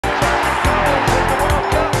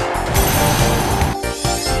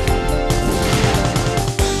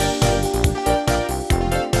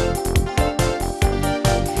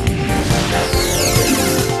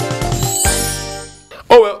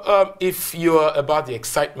if you're about the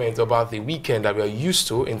excitement about the weekend that we are used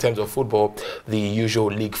to in terms of football, the usual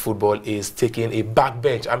league football is taking a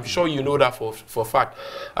backbench. I'm sure you know that for a fact.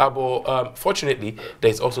 But fortunately,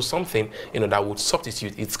 there's also something that would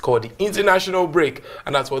substitute. It's called the international break,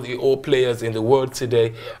 and that's what the all players in the world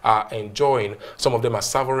today are enjoying. Some of them are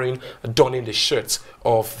savoring, donning the shirts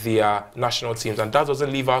of their national teams, and that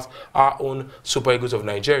doesn't leave out our own Super Eagles of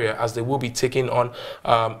Nigeria, as they will be taking on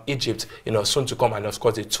Egypt, soon to come, and of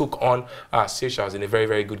course they took on Seychelles in a very,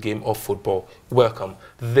 very good game of football. Welcome.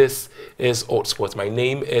 This is Hotsports. My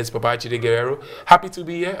name is Babajide Guerrero. Happy to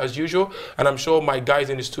be here as usual, and I'm sure my guys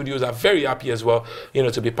in the studios are very happy as well,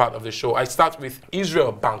 to be part of the show. I start with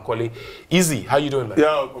Israel Bankole. Easy, how you doing, man?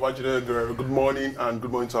 Yeah, Babajide Guerrero. Good morning, and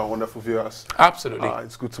good morning to our wonderful viewers. Absolutely.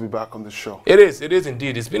 It's good to be back on the show. It is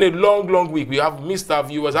indeed. It's been a long, long week. We have missed our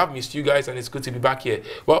viewers, I've missed you guys, and it's good to be back here.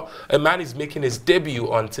 Well, a man is making his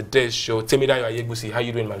debut on today's show. Temidayo Ayegusi, how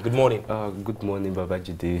you doing, man? Good morning. Good morning,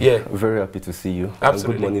 Babajide. Yeah. Very happy to see you.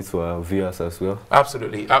 Absolutely. And good morning to our viewers as well.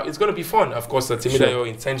 Absolutely. It's going to be fun. Of course, Temidayo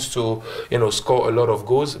intends to, score a lot of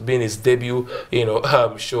goals, being his debut,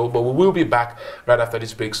 show. But we will be back right after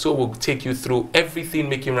this break. So we'll take you through everything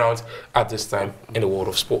making rounds at this time in the world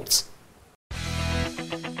of sports.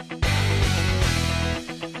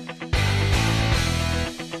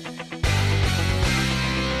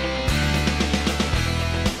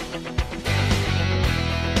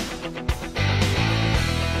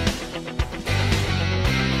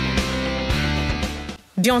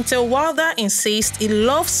 Deontay Wilder insists he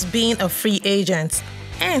loves being a free agent.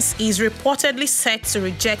 Hence, he is reportedly set to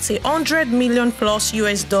reject a $100 million plus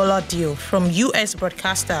US dollar deal from US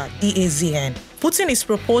broadcaster DAZN, putting his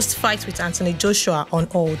proposed fight with Anthony Joshua on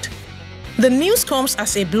hold. The news comes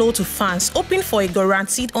as a blow to fans hoping for a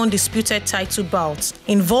guaranteed undisputed title bout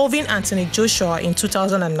involving Anthony Joshua in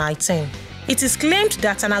 2019. It is claimed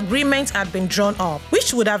that an agreement had been drawn up,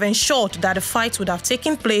 which would have ensured that the fight would have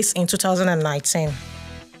taken place in 2019.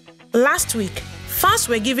 Last week, fans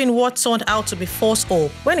were given what turned out to be false hope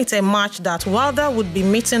when it emerged that Wilder would be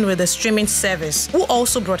meeting with the streaming service, who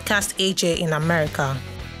also broadcast AJ in America.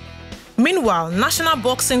 Meanwhile, national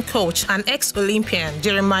boxing coach and ex-Olympian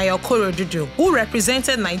Jeremiah Okorodudu, who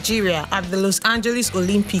represented Nigeria at the Los Angeles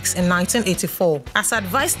Olympics in 1984, has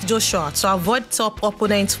advised Joshua to avoid top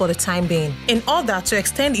opponents for the time being, in order to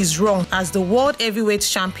extend his run as the world heavyweight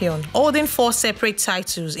champion, holding 4 separate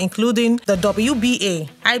titles, including the WBA,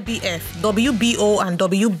 IBF, WBO, and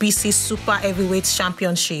WBC Super Heavyweight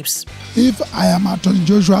Championships. If I am Anthony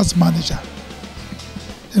Joshua's manager,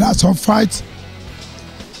 there are some fights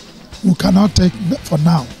we cannot take for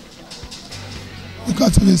now,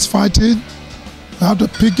 because if it's fighting, you have to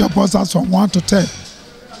pick your boxers from 1 to 10.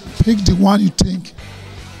 Pick the one you think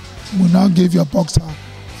will not give your boxer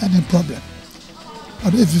any problem.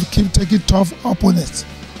 But if you keep taking tough opponents,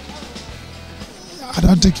 I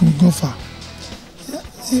don't think you will go far.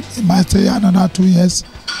 It might take another 2 years.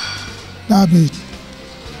 That'll be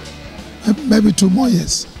maybe 2 more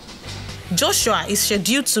years. Joshua is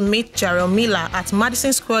scheduled to meet Jarrell Miller at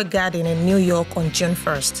Madison Square Garden in New York on June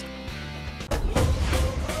 1st.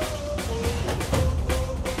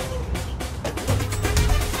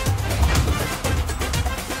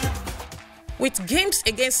 With games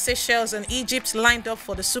against Seychelles and Egypt lined up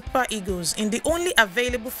for the Super Eagles in the only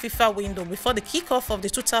available FIFA window before the kickoff of the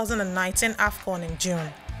 2019 AFCON in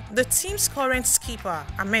June, the team's current skipper,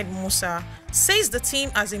 Ahmed Musa, says the team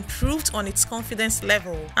has improved on its confidence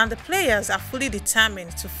level and the players are fully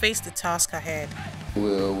determined to face the task ahead.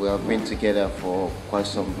 We have been together for quite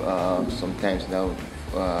some times now.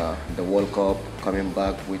 The World Cup, coming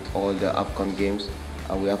back with all the AFCON games,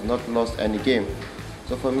 and we have not lost any game.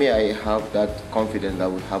 So for me, I have that confidence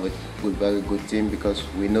that we have a very good team, because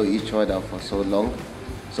we know each other for so long.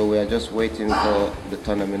 So we are just waiting for the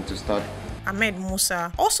tournament to start. Ahmed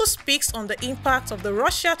Musa also speaks on the impact of the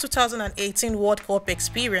Russia 2018 World Cup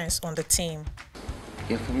experience on the team.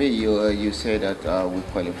 Yeah, for me, you say that we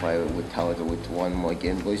qualify with 1 more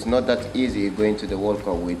game, but it's not that easy going to the World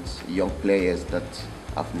Cup with young players that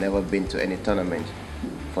have never been to any tournament.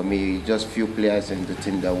 For me, just few players in the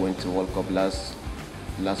team that went to World Cup last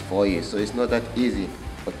 4 years, so it's not that easy.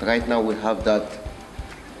 But right now we have that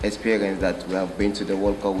experience that we have been to the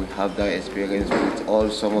World Cup. We have that experience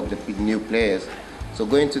with some of the new players. So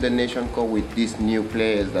going to the Nation Cup with these new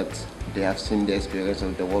players that they have seen the experience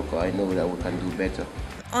of the World Cup, I know that we can do better.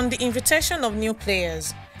 On the invitation of new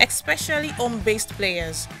players, especially home-based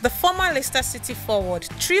players, the former Leicester City forward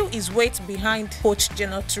threw his weight behind coach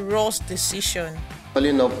Gernot Rohr's decision.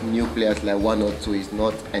 Calling up new players like 1 or 2 is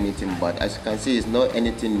not anything bad. As you can see, it's not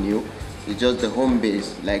anything new. It's just the home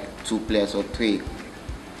base, like 2 players or 3.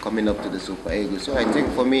 coming up to the Super Eagles. So I think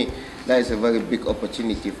for me, that is a very big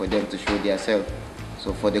opportunity for them to show themselves.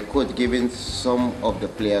 So for the coach giving some of the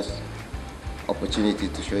players opportunity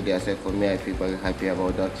to show themselves, for me, I feel very happy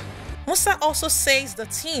about that. Musa also says the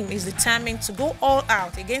team is determined to go all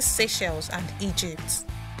out against Seychelles and Egypt.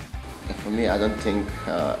 For me, I don't think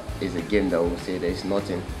it's a game that we'll say there is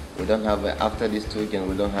nothing. We don't have, after these 2 games,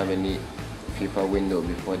 we don't have any FIFA window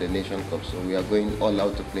before the Nation Cup. So we are going all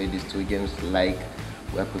out to play these 2 games like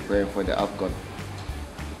we are preparing for the AFCON.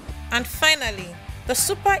 And finally, the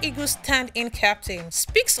Super Eagles stand-in captain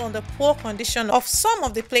speaks on the poor condition of some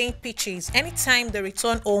of the playing pitches anytime they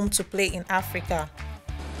return home to play in Africa.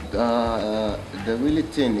 The really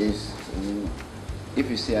thing is, if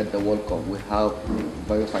you see at the World Cup, we have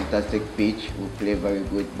very fantastic pitch, we play very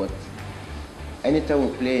good, but anytime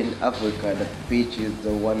we play in Africa, the pitch is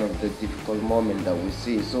one of the difficult moments that we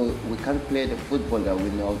see. So we can't play the football that we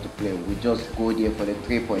know how to play. We just go there for the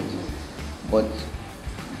 3 points. But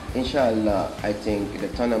inshallah, I think the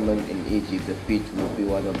tournament in Egypt, the pitch will be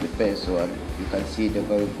one of the best. So you can see the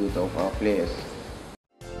very good of our players.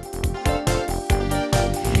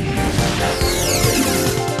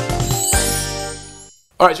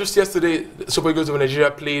 All right, just yesterday, the Super Eagles of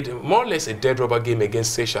Nigeria played more or less a dead rubber game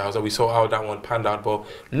against Seychelles, and we saw how that one panned out. But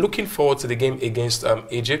looking forward to the game against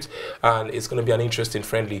Egypt, and it's going to be an interesting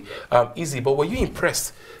friendly. Easy, but were you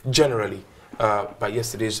impressed generally by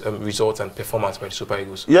yesterday's results and performance by the Super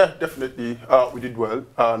Eagles? Yeah, definitely. We did well.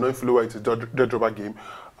 Knowing fully well it's a dead rubber game.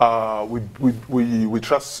 We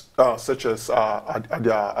trust Seychelles at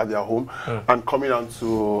their home, and coming down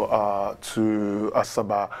to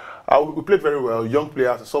Asaba. We played very well. Young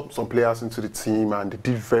players, I saw some players into the team, and they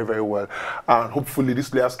did very, very well. And hopefully these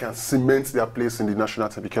players can cement their place in the national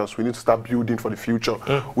team, because we need to start building for the future,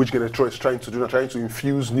 which Gernot Rohr is trying to do, trying to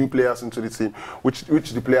infuse new players into the team, which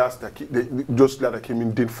the players that came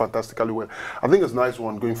in did fantastically well. I think it's a nice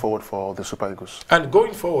one going forward for the Super Eagles. And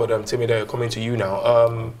going forward, Timida, coming to you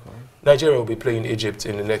now. Nigeria will be playing Egypt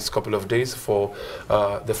in the next couple of days for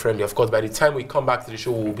the friendly. Of course, by the time we come back to the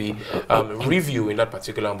show, we'll be reviewing that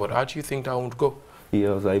particular one. But how do you think that would go?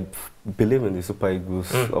 Yes, I believe in the Super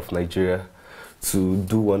Eagles of Nigeria to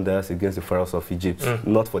do wonders against the Pharaohs of Egypt.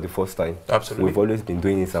 Not for the first time. Absolutely. We've always been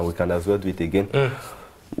doing it, and we can as well do it again.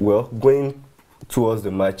 Well, going towards the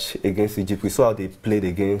match against Egypt, we saw how they played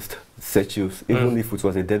against Seychelles. Even if it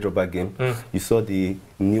was a dead rubber game, you saw the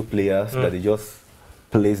new players that they just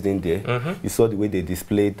placed in there. You saw the way they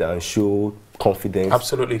displayed and showed confidence.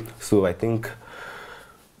 Absolutely. So I think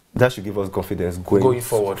that should give us confidence going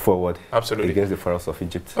forward. Absolutely. Against the Pharaohs of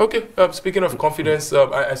Egypt. Okay. Speaking of confidence,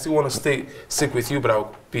 I still want to stick with you, but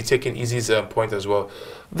I'll be taking Izzy's point as well.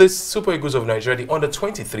 The Super Eagles of Nigeria, the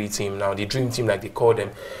under-23 team now, the dream team like they call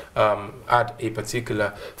them, had a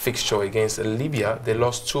particular fixture against Libya. They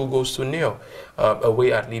lost 2-0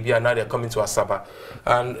 away at Libya. Now they're coming to Asaba.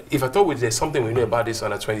 And if I thought there's something we know about this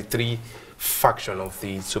under-23 faction of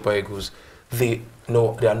the Super Eagles, they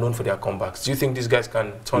are known for their comebacks. Do you think these guys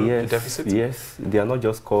can turn the deficit? Yes, they are not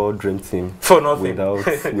just called dream team for nothing,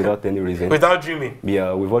 without any reason. Without dreaming.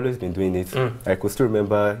 Yeah, we've always been doing it. I could still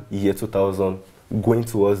remember year 2000 going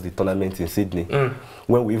towards the tournament in Sydney,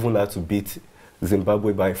 when we even had to beat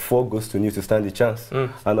Zimbabwe by 4-0 to stand the chance.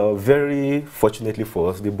 And very fortunately for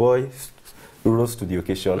us, the boys rose to the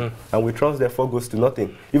occasion, and we trounced them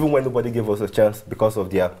 4-0, even when nobody gave us a chance because of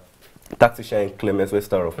their tactician Clemens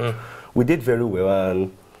Westerhoff. We did very well,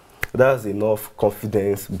 and that's enough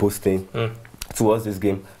confidence boosting towards this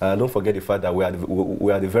game. And don't forget the fact that we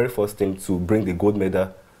are the very first team to bring the gold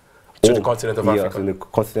medal to the continent of Africa. To the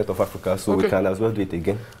continent of Africa, so we can as well do it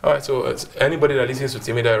again. All right, so anybody that listens to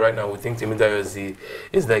Timida right now would think Timida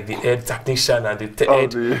is like the head technician and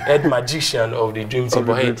the head magician of the dream team.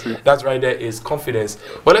 But hey, that's right there is confidence.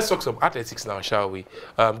 But let's talk some athletics now, shall we?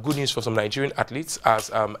 Good news for some Nigerian athletes as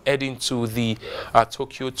heading to the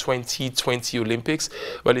Tokyo 2020 Olympics.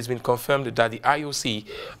 Well, it's been confirmed that the IOC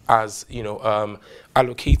has,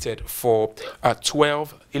 allocated for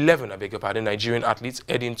 11 Nigerian athletes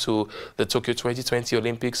heading to the Tokyo 2020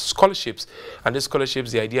 Olympics scholarships. And these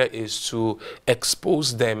scholarships, the idea is to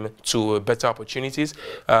expose them to better opportunities,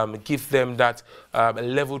 give them that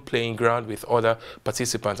level playing ground with other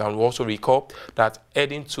participants. And we also recall that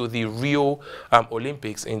heading to the Rio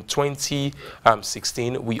Olympics in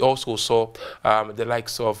 2016, we also saw the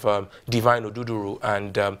likes of Divine Oduduru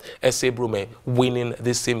and Ese Brume winning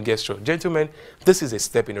this same gesture. Gentlemen, this is a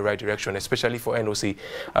step in the right direction, especially for NOC.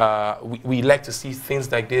 We like to see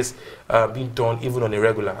things like this being done even on a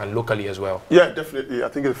regular and locally as well. Yeah, definitely. I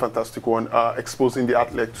think it's a fantastic one. Exposing the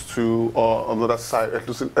athletes to another side,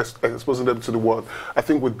 exposing them to the world But I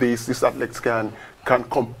think with these athletes can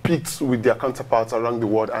compete with their counterparts around the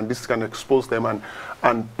world, and this can expose them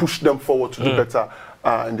and push them forward to do better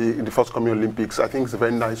in the forthcoming Olympics. I think it's a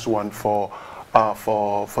very nice one for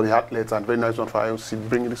the athletes, and very nice one for IOC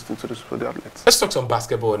bringing this thing for the athletes. Let's talk some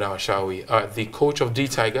basketball now, shall we? The coach of the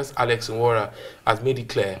Tigers, Alex Nwora, has made it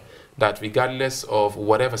clear that regardless of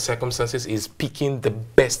whatever circumstances, is picking the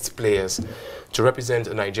best players to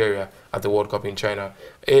represent Nigeria at the World Cup in China.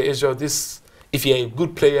 Is this, if you're a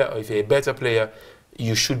good player or if you're a better player,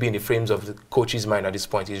 you should be in the frames of the coach's mind at this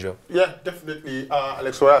point, Israel? Yeah, definitely.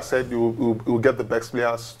 Alex Nwora said we'll get the best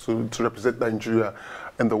players to represent Nigeria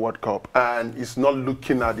in the World Cup, and he's not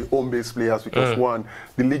looking at the home-based players because one,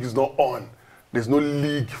 the league is not on. There's no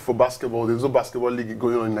league for basketball. There's no basketball league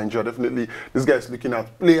going on in Nigeria. Definitely, this guy is looking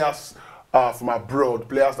at players from abroad,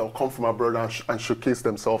 players that will come from abroad and showcase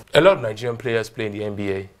themselves. A lot of Nigerian players play in the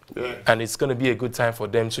NBA. Yeah. And it's going to be a good time for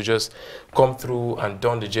them to just come through and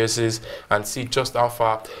don the jerseys and see just how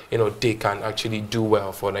far, you know, they can actually do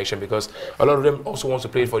well for a nation, because a lot of them also want to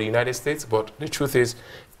play for the United States, but the truth is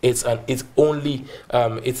it's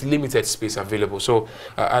limited space available. So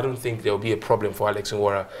I don't think there will be a problem for Alex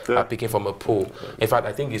Nwora picking from a pool. In fact,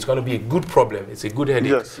 I think it's going to be a good problem. It's a good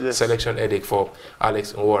headache, selection headache for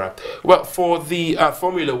Alex Nwora. Well, for the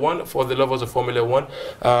Formula One, for the lovers of Formula One,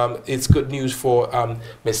 it's good news for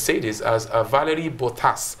Mercedes, as Valerie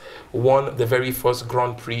Bottas won the very first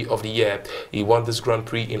Grand Prix of the year. He won this Grand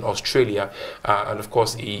Prix in Australia, and of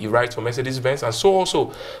course he rides for Mercedes-Benz, and so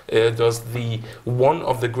also does the one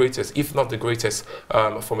of the greatest, if not the greatest,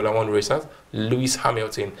 Formula One racer, Lewis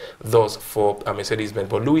Hamilton, does for Mercedes-Benz.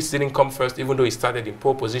 But Lewis didn't come first, even though he started in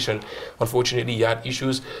pole position. Unfortunately, he had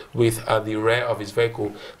issues with the rear of his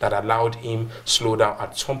vehicle that allowed him slow down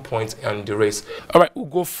at some point in the race. All right, we'll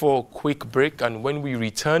go for a quick break, and when we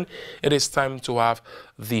return, it is time to have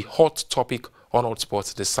the hot topic on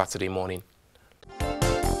Hotsports this Saturday morning.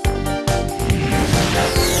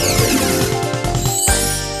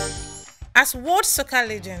 As world soccer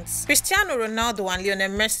legends, Cristiano Ronaldo and Lionel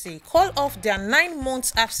Messi call off their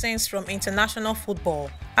 9-month absence from international football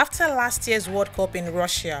after last year's World Cup in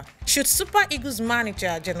Russia. Should Super Eagles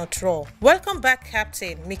manager Gernot Rohr welcome back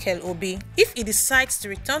captain Mikel Obi if he decides to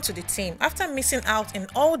return to the team after missing out in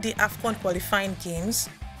all the AFCON qualifying games?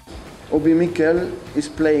 Obi Mikel is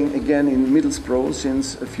playing again in Middlesbrough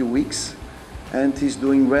since a few weeks, and he's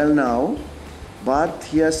doing well now. But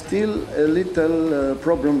he has still a little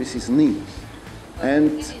problem with his knee.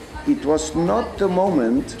 And it was not the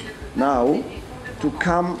moment now to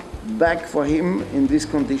come back for him in these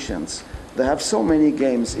conditions. They have so many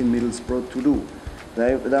games in Middlesbrough to do.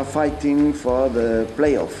 They're fighting for the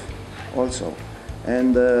playoff also.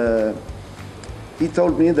 And he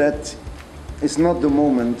told me that it's not the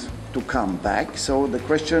moment to come back. So the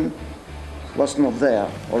question was not there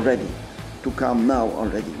already, to come now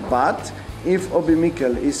already. But if Obi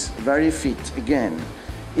Mikel is very fit again,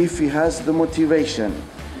 if he has the motivation,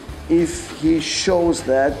 if he shows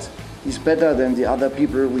that he's better than the other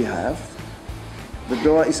people we have, the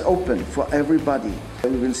door is open for everybody.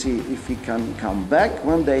 We will see if he can come back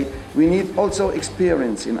one day. We need also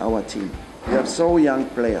experience in our team. We have so young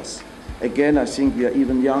players. Again, I think we are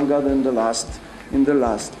even younger than in the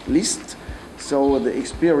last list. So the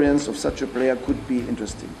experience of such a player could be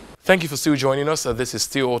interesting. Thank you for still joining us. This is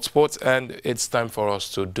still Hotsports, and it's time for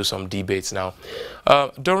us to do some debates now.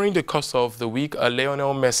 During the course of the week,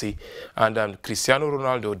 Lionel Messi and Cristiano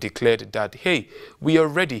Ronaldo declared that, hey, we are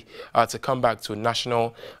ready to come back to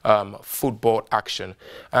national football action.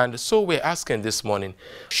 And so we're asking this morning,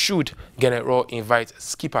 should Gernot Rohr invite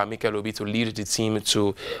skipper Mikel Obi to lead the team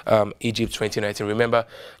to Egypt 2019? Remember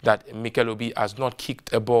that Mikel Obi has not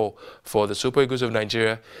kicked a ball for the Super Eagles of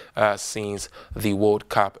Nigeria since the World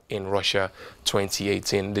Cup in Russia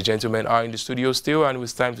 2018. The gentlemen are in the studio still, and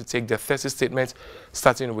it's time to take their thesis statements,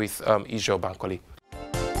 starting with Israel Bankole.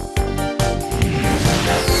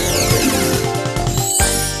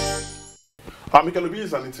 Mikel Obi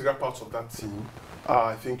is an integral part of that team.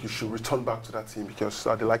 I think you should return back to that team because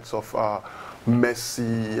the likes of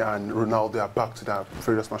Messi and Ronaldo are back to their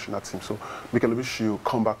various national teams. So Mikel Obi should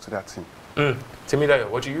come back to that team. Timidayo,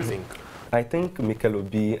 what do you think? I think Mikel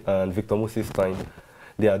Obi and Victor Moses time,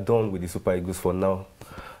 they are done with the Super Eagles for now.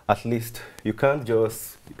 At least you can't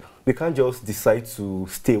just decide to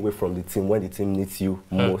stay away from the team when the team needs you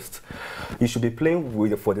most. You should be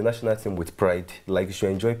playing for the national team with pride. Like, you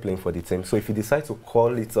should enjoy playing for the team. So if you decide to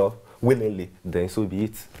call it off willingly, then so be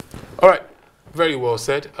it. All right. Very well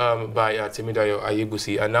said by Timidayo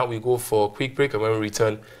Ayegusi. And now we go for a quick break, and when we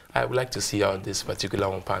return, I would like to see how this particular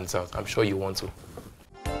one pans out. I'm sure you want to.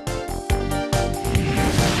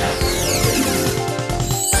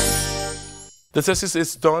 The thesis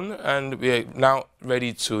is done, and we are now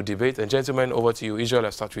ready to debate. And gentlemen, over to you. Israel,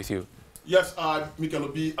 I'll start with you. Yes, Mikel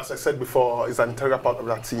Obi, as I said before, is an integral part of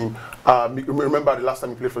that team. Remember the last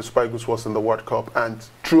time he played for Super Eagles was in the World Cup, and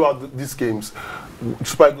throughout these games,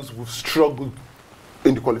 Super Eagles will struggle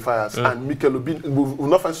in the qualifiers, and Mikel Obi will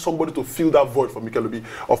not find somebody to fill that void for Mikel Obi.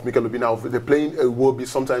 Now they're playing a Wobi.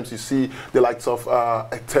 Sometimes you see the likes of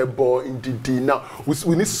Etebo, Ndidi. Now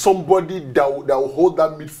we need somebody that will hold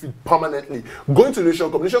that midfield permanently. Going to the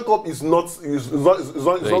Nation Cup. Nation Cup is not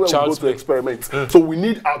where we go to experiment. So we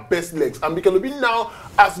need our best legs. And Mikel Obi now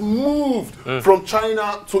has moved from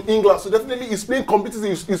China to England. So definitely he's playing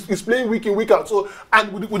competitive. He's playing week in, week out. So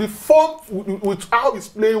and with the form, with how he's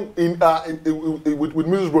playing with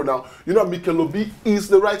Middlesbrough now, you know, Mikel Obi is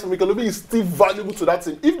the right. Mikel Obi is still valuable to that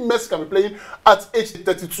team. If Messi can be playing at age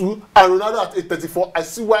 32 and Ronaldo at age 34, I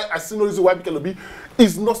see no reason why Mikel Obi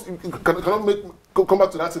is not cannot come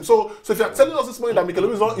back to that team. So if you are telling us this morning that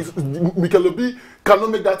Mikel Obi cannot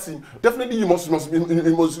make that team, definitely you must be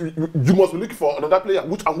looking for another player.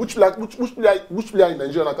 Which player in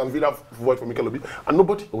Nigeria can fill that void for Mikel Obi? And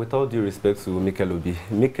nobody. With all due respect to Mikel Obi,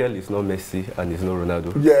 Mikel is not Messi and is not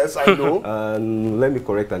Ronaldo. Yes, I know. And let me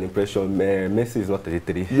correct an impression. Messi is not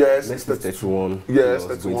 33. Yes, Messi is 31. Yes,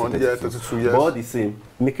 31. Yeah, 32. Yes. But all the same,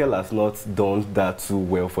 Mikel has not done that too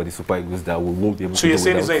well for the Super Eagles that we won't be able to do. So you're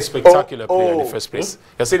saying he's not a spectacular player in the first place?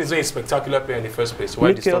 You're saying he's not a spectacular player in the first place?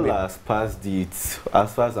 Why Mikel has passed it,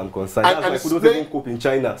 as far as I'm concerned. And he couldn't even cope in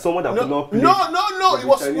China. Someone that could not play. No. He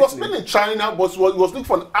was playing in China, but he was looking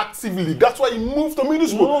for an active league. That's why he moved to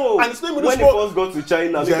Middlesbrough. No. And his name when he first got to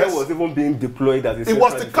China, Mikel was even being deployed as a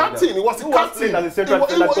central defender. He was the captain. He was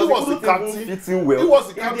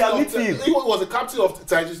the captain of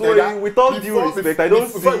Tiger. So with all due respect, I don't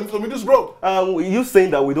see. You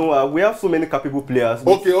saying that we have so many capable players.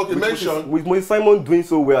 Okay, mention. With Moise Simon doing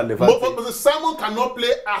so well at Levante. But Simon cannot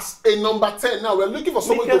play as a number 10. Now we're looking for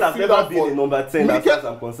someone to fill that. Mikel has never been a number 10 as far as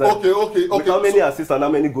I'm concerned. Okay. With how many assists and how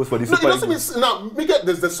many goals for the Super Eagles? Now, Mikel,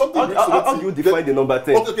 there's something. How do you define the number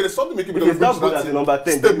 10? Okay, there's something Mikel If it's that good as a number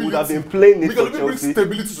 10, they would have been playing it for Chelsea. Brings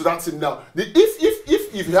stability to that team now.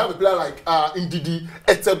 If you have a player like Ndidi,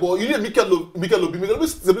 Etebo, you need Mikel Obi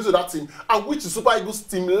brings stability to that team, and which the Super Eagles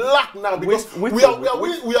team lack now because we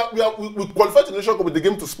qualified to the Nation Cup with the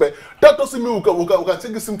game to spare. That doesn't mean we can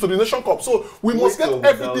take this team to the Nation Cup. So we must get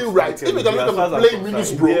everything right. If we can let them play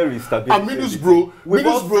Middlesbrough and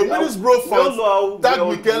Middlesbrough fans tag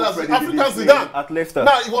Mikel as African Zidane.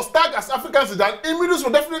 Now it was tagged as African Zidane. In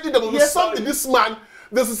Middlesbrough, definitely there will be something this man.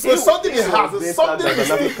 There's something he has. There's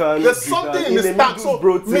something in his stack. So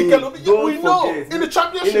Mikel Obi, we know in the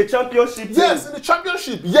championship. Yes, in the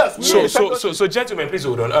championship. Yes. So gentlemen, please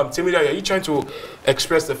hold on. Timida, are you trying to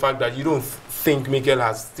express the fact that you don't think Mikel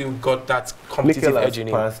has still got that competitive edge in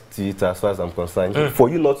him? Mikel has passed it as far as I'm concerned. For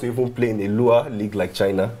you not to even play in a lower league like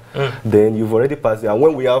China, then you've already passed it. And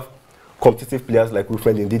when we have competitive players like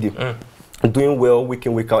Wilfred Ndidi, doing well week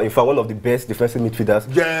in, week out. In fact, one of the best defensive midfielders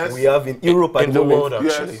we have in Europe at the moment. World,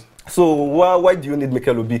 actually. So why do you need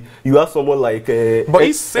Mikel Obi? You have someone like but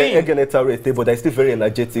he's saying Gernot Rohr, but he's still very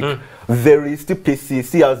energetic, very still pacey.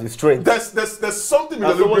 He has his strength. There's something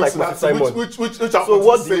Mikel Obi brings to that team, which so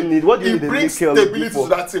what do you need? What do you need? He brings stability to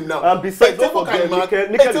that team now. And besides, don't forget,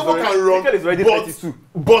 Mikel is already 32.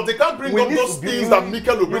 But they can't bring up those things that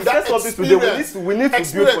Mikel will bring. That experience. We need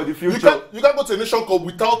to build for the future. You can't go to a Nation Cup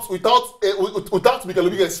without Mikel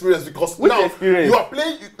Obi experience because now you are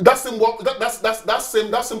playing that same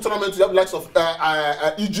tournament. You have the likes of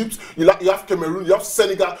Egypt, you have Cameroon, you have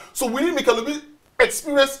Senegal. So we need Mikel Obi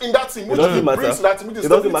experience in that team. Which he brings to that team. It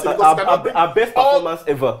doesn't matter. Our best performance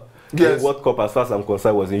ever in the World Cup, as far as I'm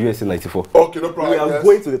concerned, was in USA '94. Okay, no problem. We are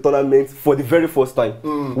going to the tournament for the very first time.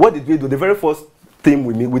 What did we do? The very first team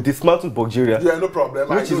we dismantled Bulgaria. Yeah, no problem.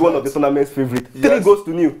 Which is one of the tournament's favorite. 3 goals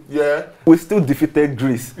to 0. Yeah. We still defeated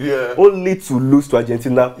Greece. Yeah. Only to lose to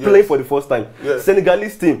Argentina, playing for the first time.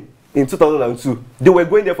 Senegalese team. In 2002, they were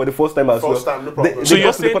going there for the first time as well. No problem. So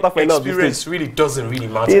you're saying experience really doesn't really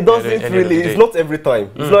matter? It doesn't really. It's not every time.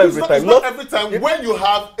 It's not every time. It's not every time when you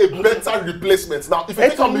have a better replacement. Now, if you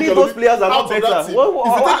take on Mikel Obi, those players are not better.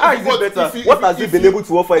 How is it better? What has he been able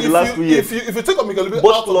to offer in the last 2 years? If you take on Mikel Obi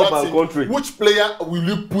out of that team, which player will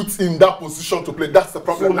you put in that position to play? That's the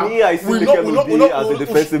problem. For me, I see Mikel Obi as a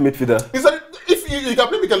defensive midfielder. Is that if you can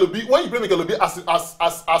play Mikel Obi, when you play Mikel Obi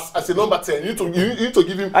as a number 10, you need to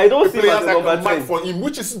give him I don't see him as a like number 10 for him,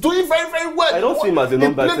 which is doing very, very well. I don't see him as a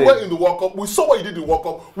number 10. He played well in the World Cup. We saw what he did in the World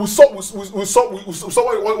Cup. We saw what he's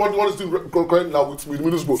doing currently now with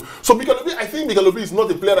Middlesbrough. So Mikel Obi, I think Mikel Obi is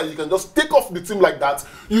not a player that you can just take off the team like that.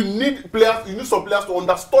 You need some players to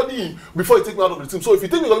understudy him before you take him out of the team. So if you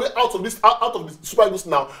take Mikel Obi out of the Super Eagles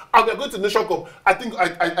now, and we are going to the Nation Cup, I think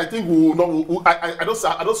we will not. I don't see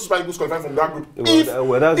Super Eagles qualifying from that group.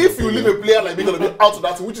 If you leave a player like Mikel Obi out of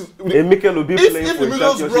that team, which is Mikel Obi playing if for the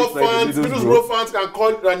Middlesbrough fans can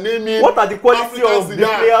call and name him. What are the quality of the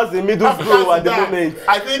players in Middlesbrough at the moment?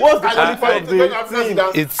 I think what's the quality of the team?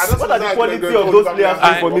 What are the quality of those players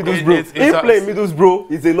for Middlesbrough? If playing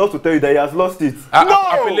Middlesbrough is enough to tell you that he has lost it.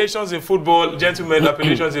 Appellations in football, gentlemen,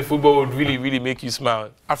 appellations in football would really, really make you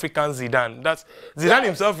smile. African Zidane. Zidane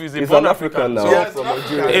himself is a born African now. So Yes, from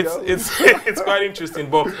Nigeria. it's quite interesting,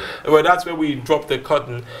 but that's where we drop the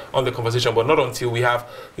curtain on the conversation, but not until we have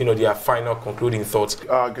their final concluding thoughts.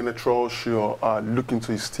 Gernot Rohr should look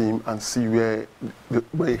into his team and see where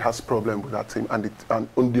he has problem with that team, and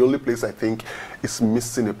the only place I think is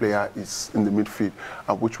missing a player is in the midfield,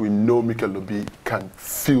 which we know Mikel Obi can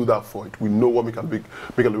fill that void. We know what Mikel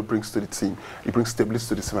Obi brings to the team. He brings stability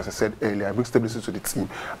to the team, as I said earlier. He brings stability to the team,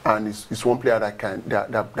 and he's one player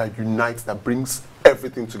that unites, that brings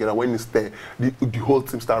everything together. When he's there, the whole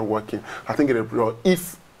team starts working. I think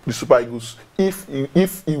if the Super Eagles,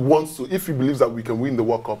 if he wants to, if he believes that we can win the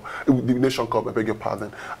World Cup, the Nation Cup, I beg your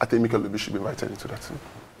pardon, I think Mikel Obi should be invited into that team.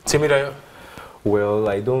 Timidayo? Well,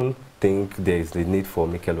 I don't think there is the need for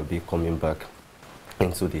Mikel Obi coming back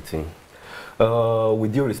into the team.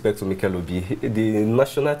 With due respect to Mikel Obi, the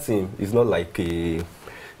national team is not like an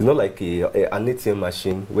ATM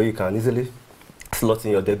machine where you can easily slot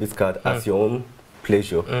in your debit card at your own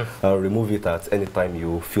pleasure and remove it at any time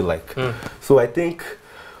you feel like. So I think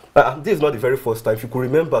this is not the very first time. If you could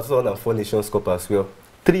remember 2004 Nations Cup as well,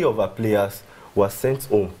 3 of our players were sent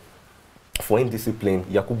home for indiscipline.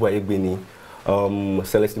 Yakubu Ayegbeni,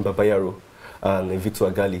 Celestine Babayaro, and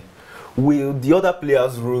Victor Agali. The other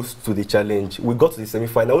players rose to the challenge. We got to the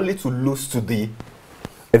semi-final only to lose to the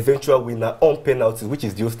eventual winner on penalties, which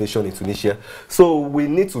is the host nation in Tunisia. So we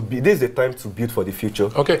need to be, this is the time to build for the future.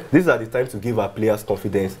 Okay. These are the time to give our players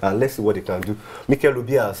confidence, and let's see what they can do. Mikel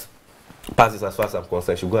Obi has passes as far as I'm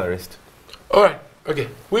concerned. Should go and rest. All right. Okay.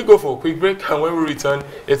 We go for a quick break, and when we return,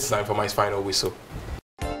 it's time for my final whistle.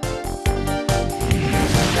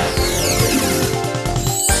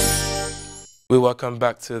 We welcome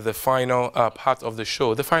back to the final part of the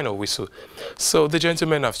show, the final whistle. So the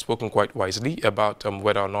gentlemen have spoken quite wisely about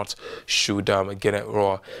whether or not should Gernot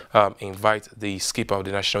Rohr invite the skipper of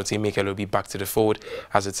the national team, Mikel Obi, back to the fold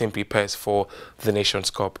as the team prepares for the Nations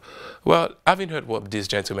Cup. Well, having heard what these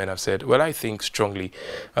gentlemen have said, well, I think strongly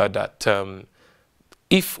that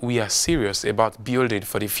if we are serious about building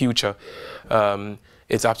for the future,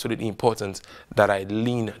 it's absolutely important that I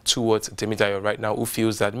lean towards Timidayo right now, who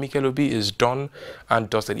feels that Mikel Obi is done and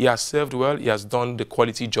dusted. He has served well. He has done the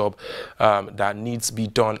quality job that needs to be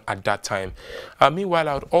done at that time. Meanwhile,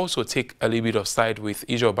 I would also take a little bit of side with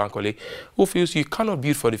Ijo Bankole, who feels you cannot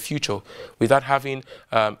build for the future without having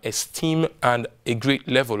esteem and a great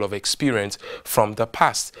level of experience from the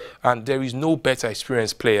past. And there is no better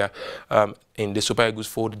experienced player in the Super Eagles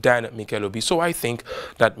fold than Mikel Obi. So I think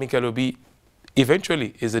that Mikel Obi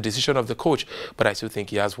eventually is the decision of the coach, but I still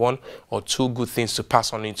think he has 1 or 2 good things to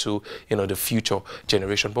pass on into the future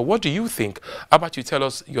generation. But what do you think? How about you tell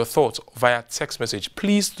us your thoughts via text message?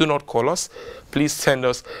 Please do not call us. Please send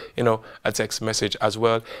us a text message, as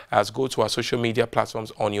well as go to our social media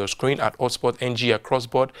platforms on your screen at Hotspot NG across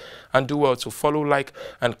board, and do well to follow, like,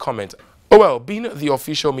 and comment. Oh well, being the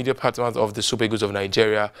official media partners of the Super Eagles of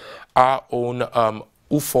Nigeria, our own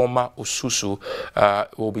Ufoma Osusu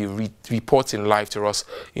will be reporting live to us,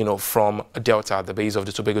 from Delta, the base of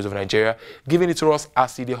the Super Eagles of Nigeria, giving it to us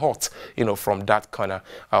as it is hot, from that corner.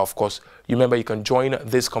 Of course, remember you can join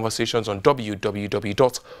these conversations on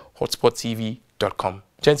www.hotsporttv.com.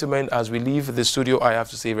 Gentlemen, as we leave the studio, I have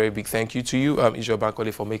to say a very big thank you to you, Ijo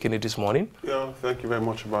Bankole, for making it this morning. Yeah, thank you very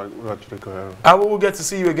much about and we will get to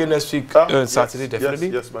see you again next week, Saturday, definitely.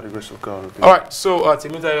 Yes, by the grace of God. All right, so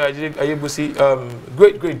Timidayo Ayebusi,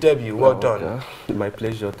 great debut. Well done. Yeah. My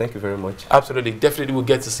pleasure. Thank you very much. Absolutely, definitely, we'll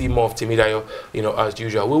get to see more of Timidayo, as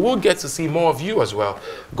usual. We will get to see more of you as well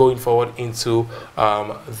going forward into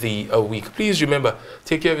the week. Please remember,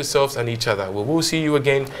 take care of yourselves and each other. We will see you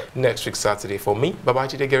again next week, Saturday. For me,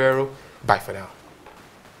 Babajide Guerrero, bye for now.